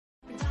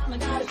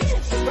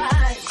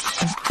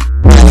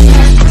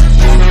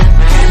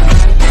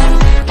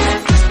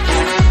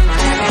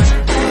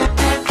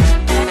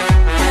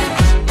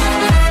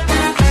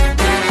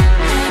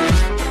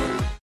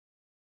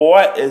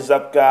is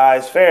up,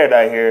 guys?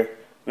 Fahrenheit here.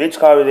 Rich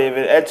call me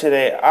David, and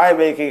today I'm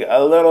making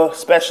a little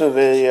special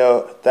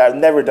video that I've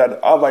never done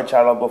on my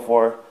channel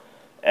before,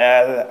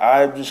 and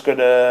I'm just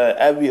gonna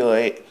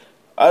emulate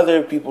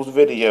other people's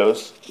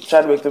videos,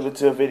 try to make them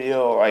into a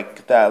video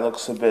like that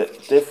looks a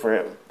bit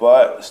different,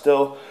 but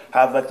still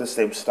have like the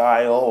same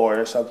style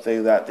or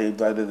something that they've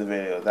done in the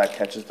video that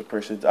catches the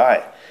person's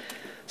eye.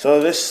 So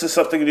this is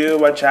something new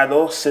on my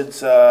channel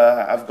since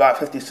I've got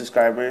 50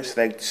 subscribers,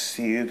 thanks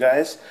to you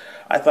guys.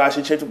 I thought I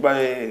should change up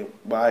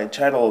my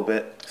channel a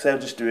bit, instead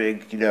of just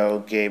doing, you know,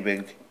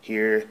 gaming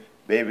here,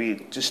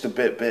 maybe just a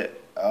bit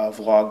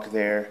vlog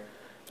there.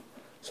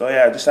 So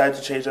yeah, I decided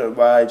to change up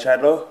my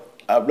channel.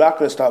 I'm not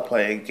going to stop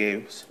playing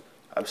games.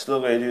 I'm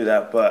still going to do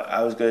that, but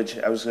I was going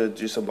to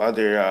do some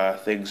other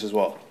things as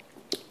well.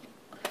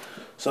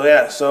 So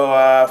yeah,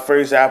 for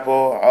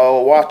example,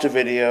 I'll watch a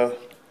video.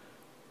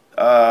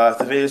 If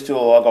the video is too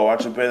long, I'll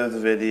watch a bit of the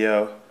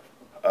video,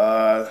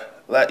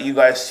 let you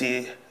guys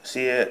see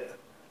it,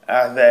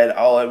 and then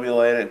I'll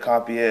emulate it and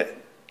copy it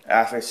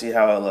after I see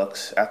how it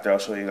looks, after I'll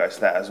show you guys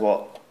that as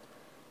well.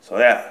 So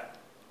yeah.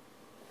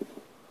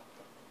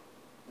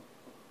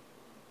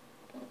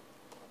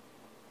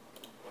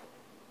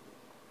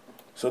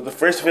 So the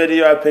first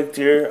video I picked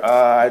here,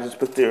 I just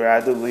picked it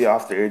randomly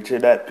off the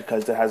internet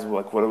because it has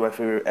like one of my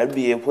favorite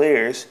NBA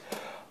players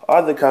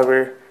on the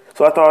cover.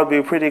 So I thought it'd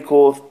be pretty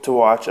cool to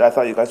watch. I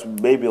thought you guys would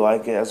maybe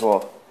like it as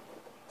well.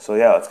 So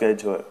yeah, let's get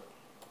into it.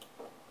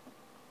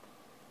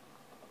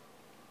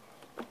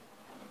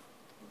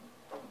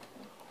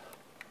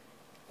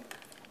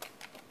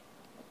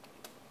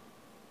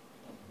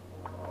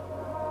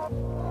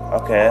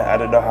 Okay, I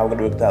don't know how I'm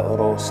gonna make that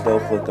little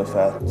snowflake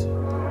effect.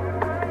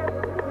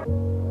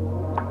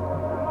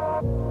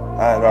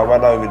 I don't know, I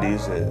might not even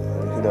use it.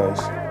 Who knows?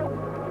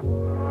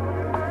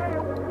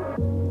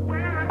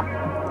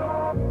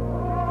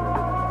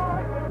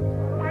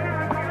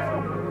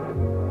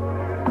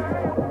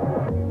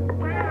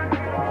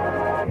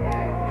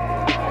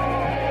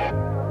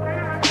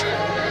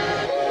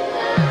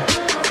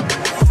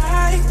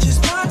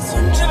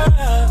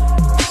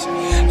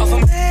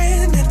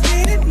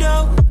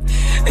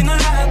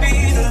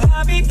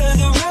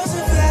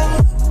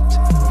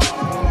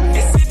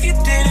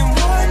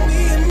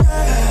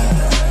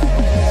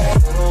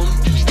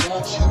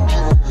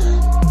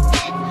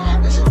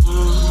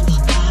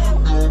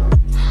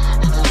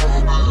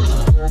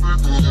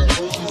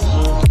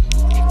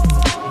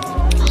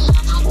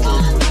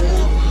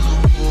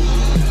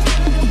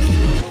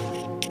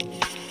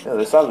 Yeah,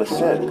 this song is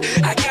sick.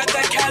 I got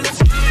that kind of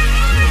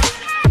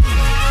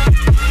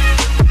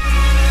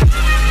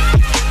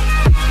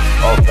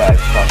oh, bad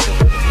fucking.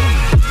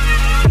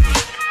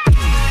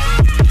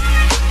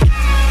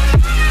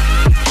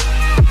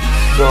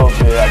 So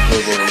good at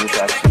dribbling, it's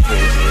actually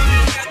crazy.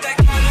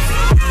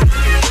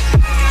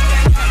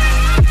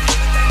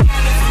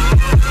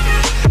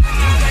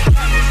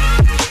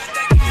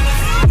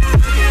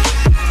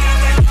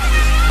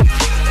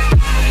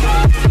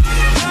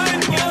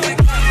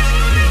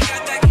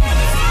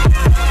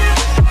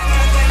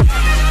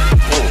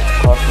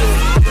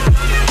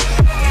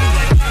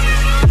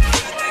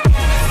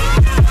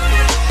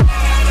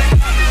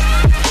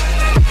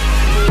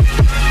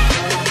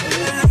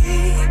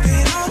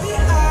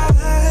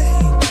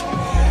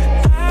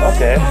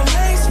 Okay.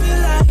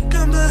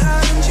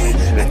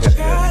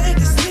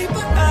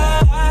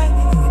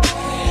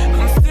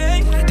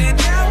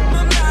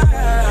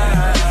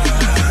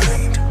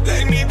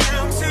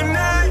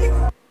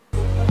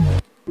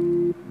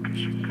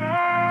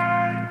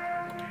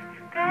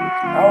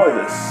 That was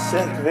a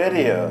sick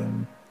video.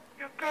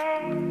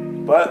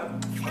 But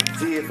let's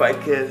see if I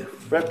can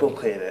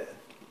replicate it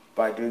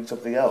by doing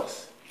something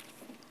else.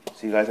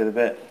 See you guys in a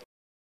bit.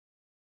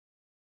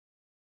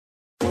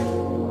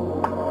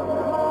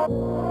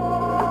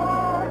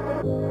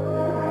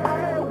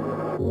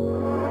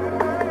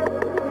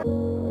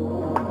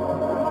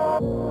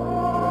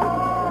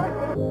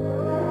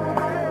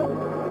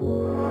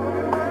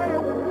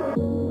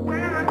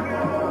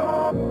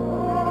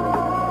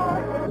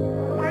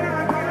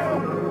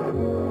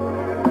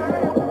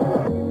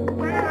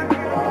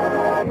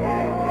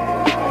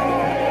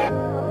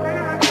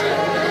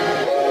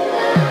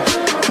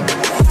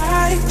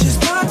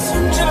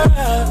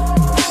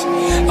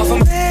 Of a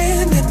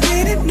man that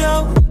didn't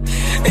know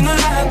in the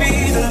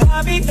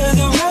lobby of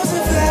the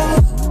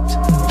Roosevelt.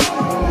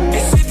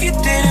 As if you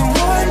didn't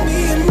want me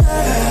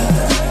enough.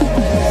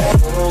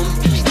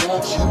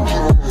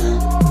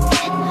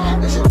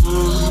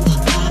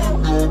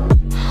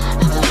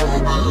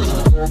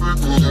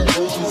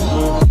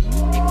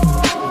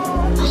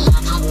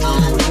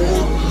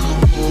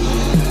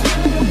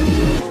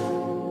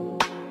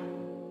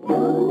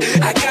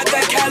 I got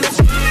that kind of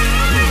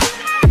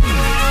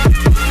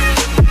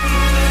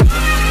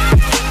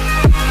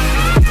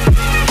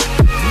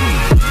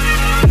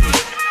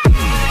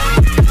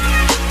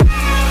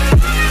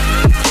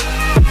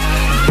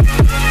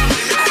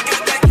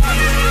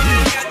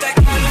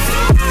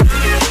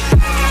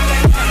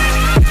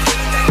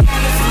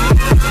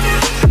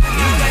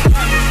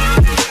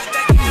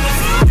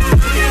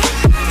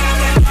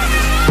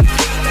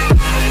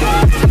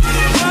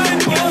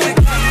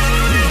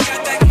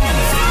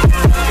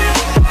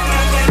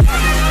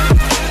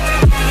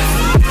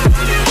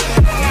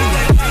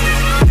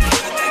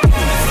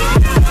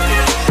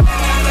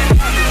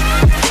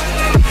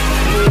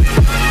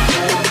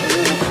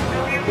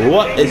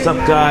What is up,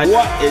 guys?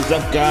 What is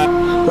up,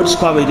 guys? Just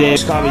call me David.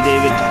 Just call me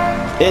David.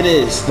 It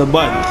is the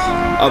month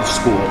of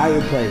school. I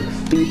am playing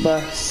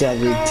FIFA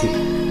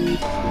 17.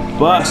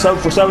 But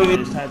for some of you,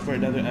 it's time for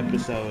another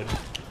episode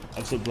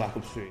of some Black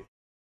Ops 3.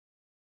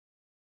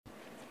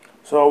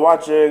 So I'm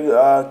watching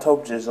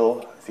Taupe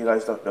Jizzle, if you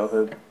guys don't know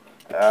him.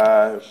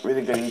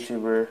 Really good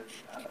YouTuber.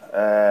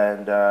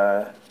 And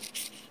I'm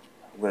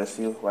gonna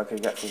see what I can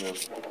get from him.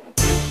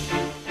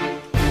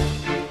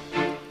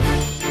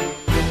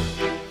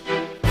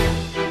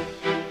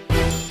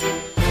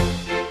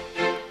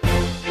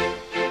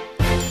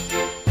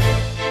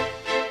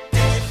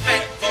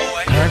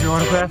 You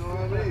want to play?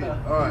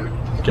 Alright.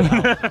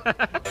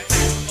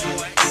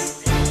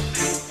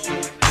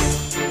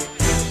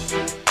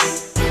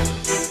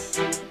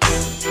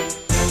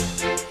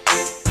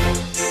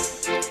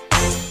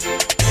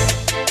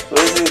 So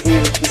basically, he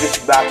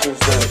just matches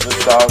the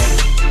song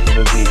to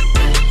the beat.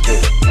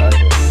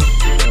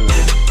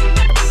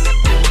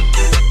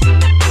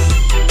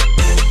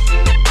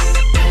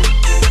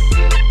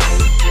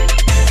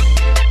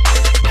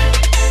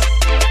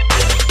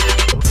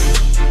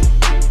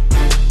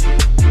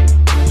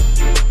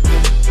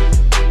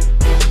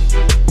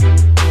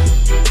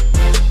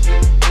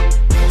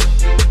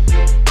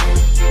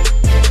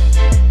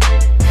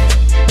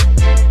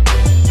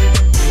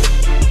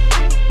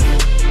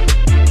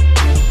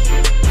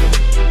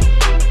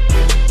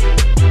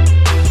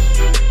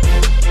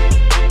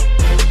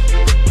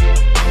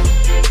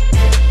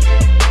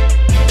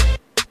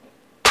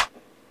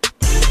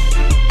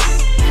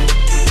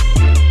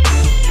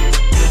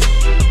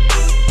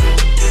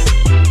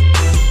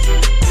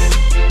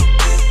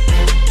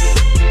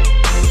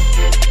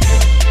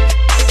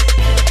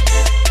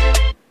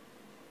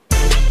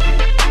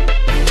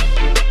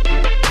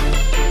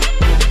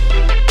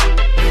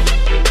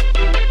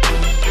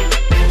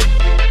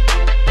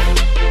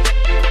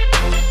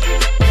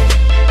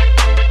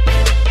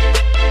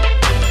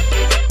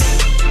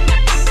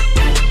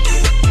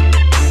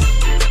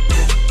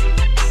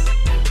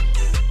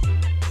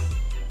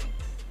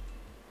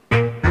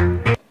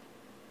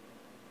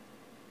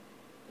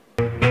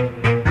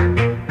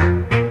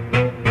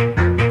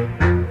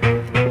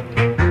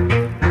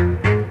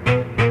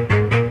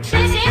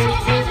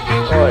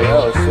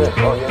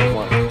 Oh, yeah, come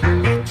on.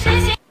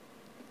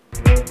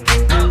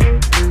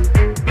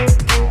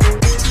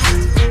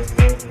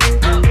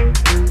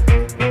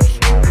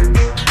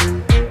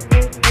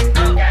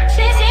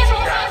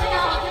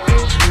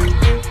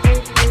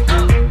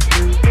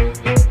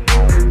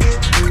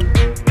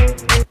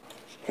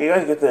 You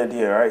guys get the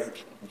idea, right?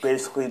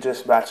 Basically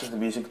just matches the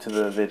music to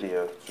the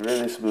video. It's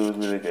really smooth,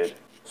 really good.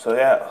 So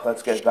yeah,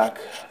 let's get back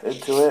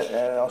into it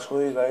and I'll show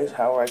you guys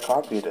how I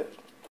copied it.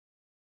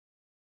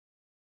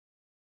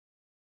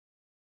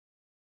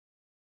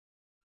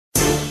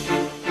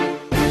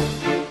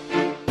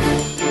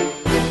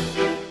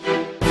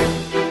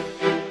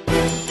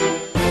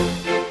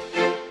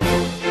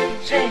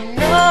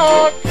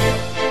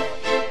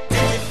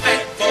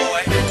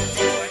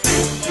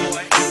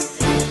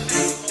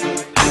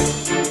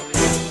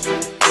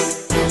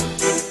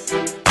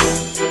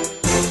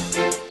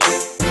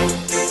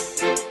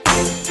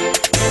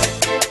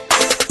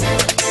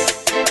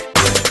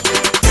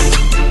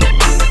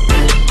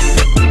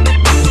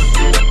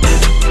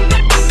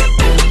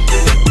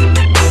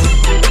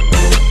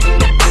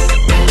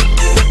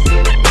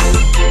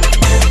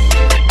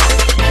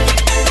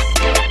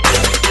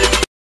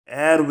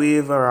 And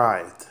we've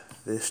arrived.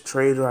 This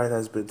train ride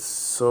has been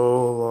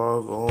so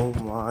long, oh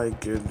my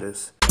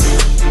goodness.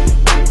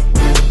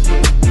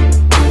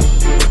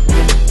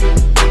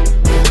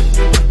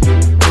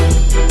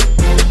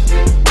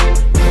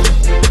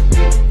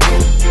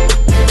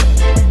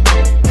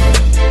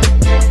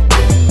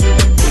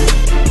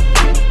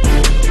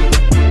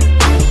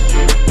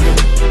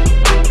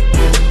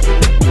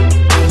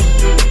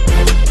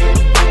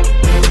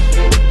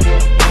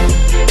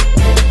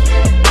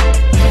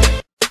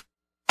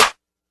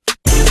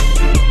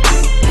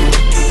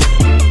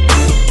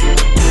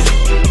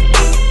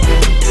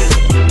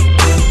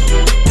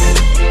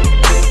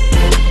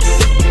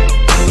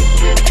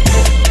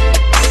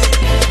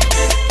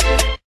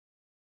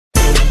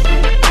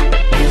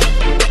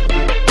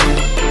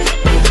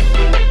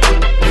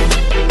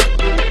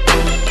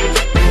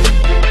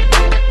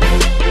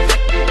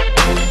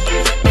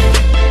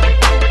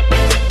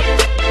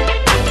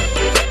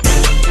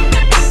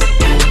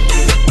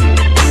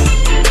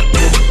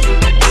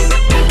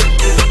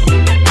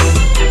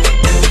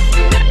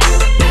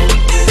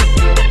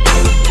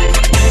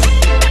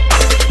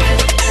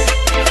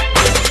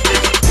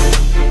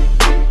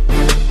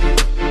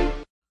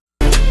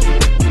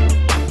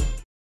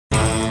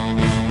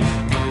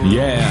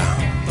 Yeah.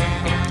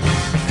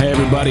 Hey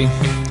everybody,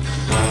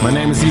 my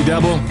name is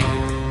E-Double,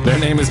 their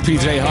name is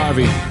PJ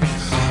Harvey.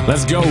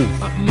 Let's go.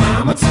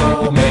 Mama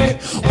told me.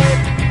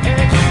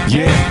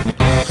 Yeah.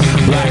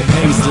 Black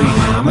paisley.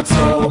 Mama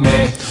told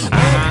me.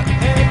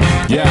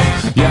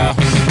 Yeah.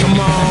 Come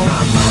on.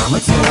 My mama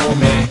told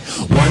me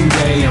one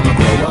day I'ma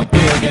grow up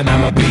big and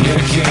I'ma be a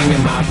king,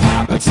 and my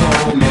papa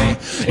told me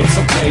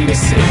okay to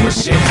sit where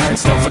shit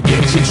hurts. Don't forget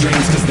your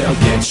dreams, cause they'll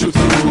get you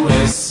through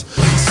this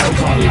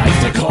so-called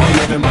life they call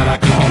living, but I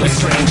call it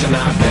strange, and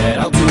I bet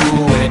I'll do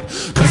it,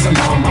 cause I'm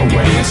on my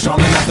way and strong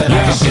enough that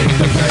I can shake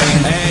the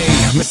pain. Hey,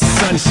 Mr.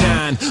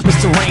 Sunshine,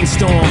 Mr.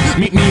 Rainstorm,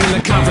 meet me in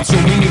the conference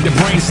room, we need to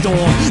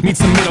brainstorm. Need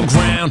some middle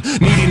ground,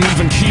 need an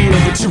even keel,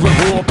 but you're a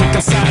war, pick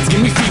up sides,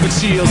 give me fever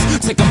chills.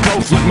 Take them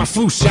both like my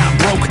flu shot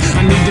broke.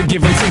 I need to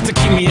give and take to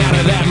keep me out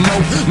of that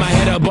moat. My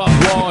head above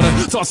water,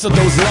 thoughts of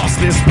those lost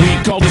this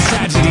week. All the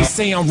tragedies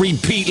say on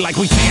repeat, like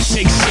we can't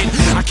shake shit.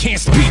 I can't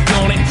speak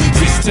on it,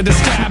 fist to the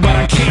sky, but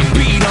I can't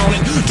beat on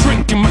it.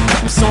 Drinking my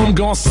cup, so I'm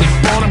gonna sip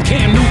on them.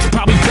 Cam Newton's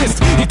probably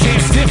pissed, you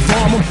can't stiff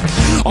on them.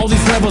 All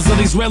these levels of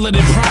these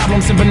relative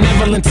problems, and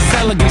benevolence is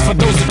elegance for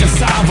those who can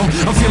solve them.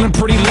 I'm feeling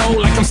pretty low,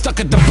 like I'm stuck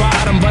at the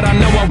bottom, but I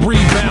know I'll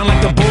rebound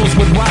like the Bulls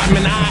with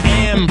Rodman. I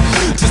am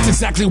just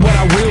exactly what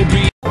I will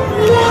be.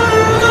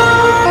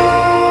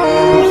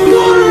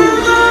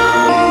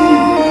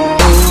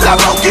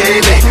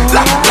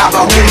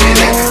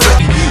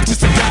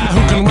 Just a guy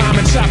who can rhyme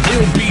and chop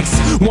ill beats.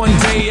 One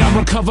day I'll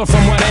recover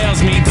from what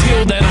ails me.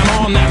 Till then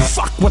I'm on that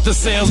fuck what the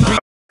sales be.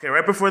 Okay,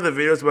 right before the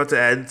video is about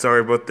to end, sorry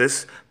about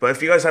this, but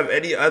if you guys have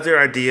any other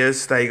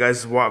ideas that you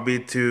guys want me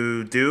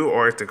to do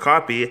or to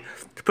copy,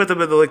 put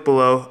them in the link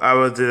below. I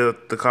will do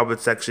the comment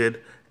section,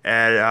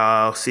 and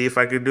I'll see if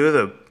I can do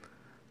them.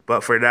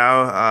 But for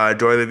now,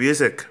 enjoy the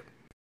music.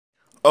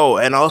 Oh,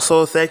 and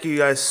also thank you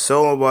guys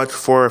so much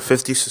for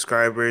 50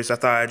 subscribers. I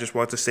thought I just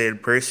want to say it in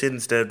person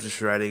instead of just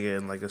writing it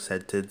in like a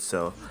sentence.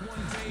 So,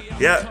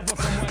 yeah,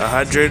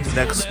 100,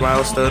 next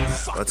milestone.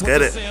 Let's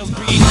get it.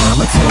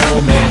 Mama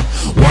told me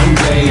one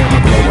day I'ma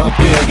grow up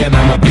big and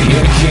I'ma be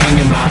a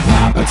king. And my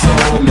papa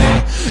told me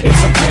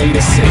it's okay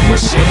to sit where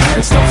shit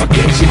hurts. Don't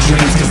forget your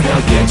dreams, cause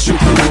they'll get you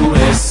through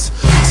this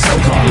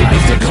so-called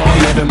life they call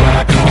living, but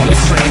I call it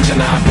strange,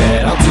 and I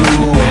bet I'll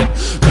do it,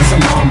 cause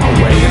I'm on my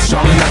way and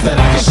strong enough that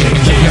I can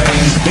shake the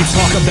pain. They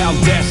talk about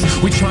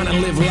death, we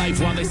tryna live life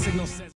while they signal